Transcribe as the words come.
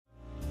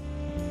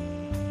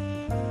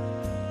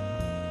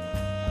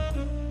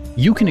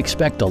You can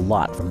expect a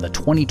lot from the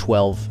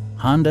 2012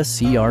 Honda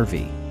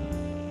CR-V.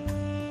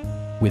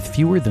 With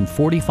fewer than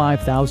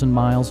 45,000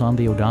 miles on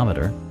the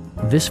odometer,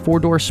 this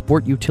four-door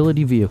sport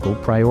utility vehicle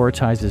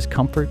prioritizes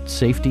comfort,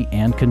 safety,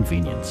 and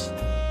convenience.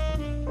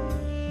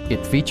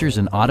 It features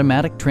an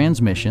automatic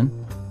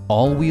transmission,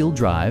 all-wheel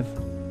drive,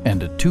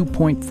 and a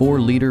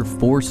 2.4-liter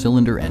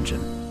four-cylinder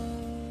engine.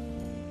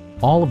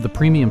 All of the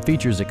premium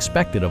features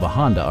expected of a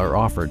Honda are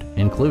offered,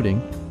 including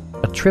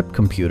a trip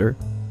computer,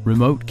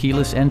 remote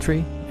keyless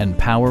entry, and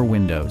power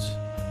windows.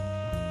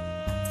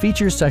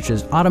 Features such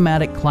as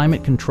automatic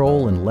climate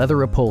control and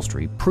leather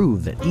upholstery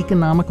prove that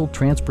economical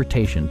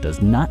transportation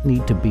does not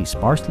need to be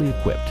sparsely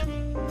equipped.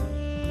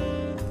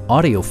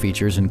 Audio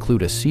features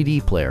include a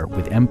CD player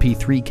with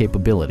MP3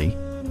 capability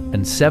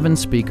and 7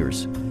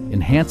 speakers,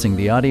 enhancing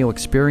the audio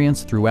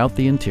experience throughout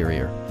the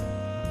interior.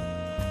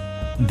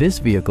 This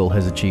vehicle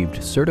has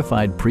achieved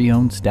certified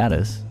pre-owned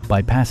status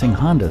by passing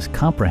Honda's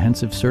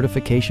comprehensive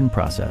certification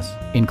process,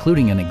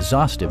 including an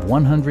exhaustive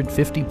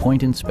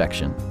 150-point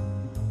inspection.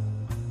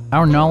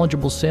 Our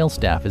knowledgeable sales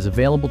staff is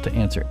available to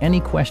answer any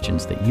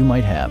questions that you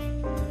might have.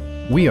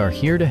 We are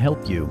here to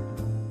help you.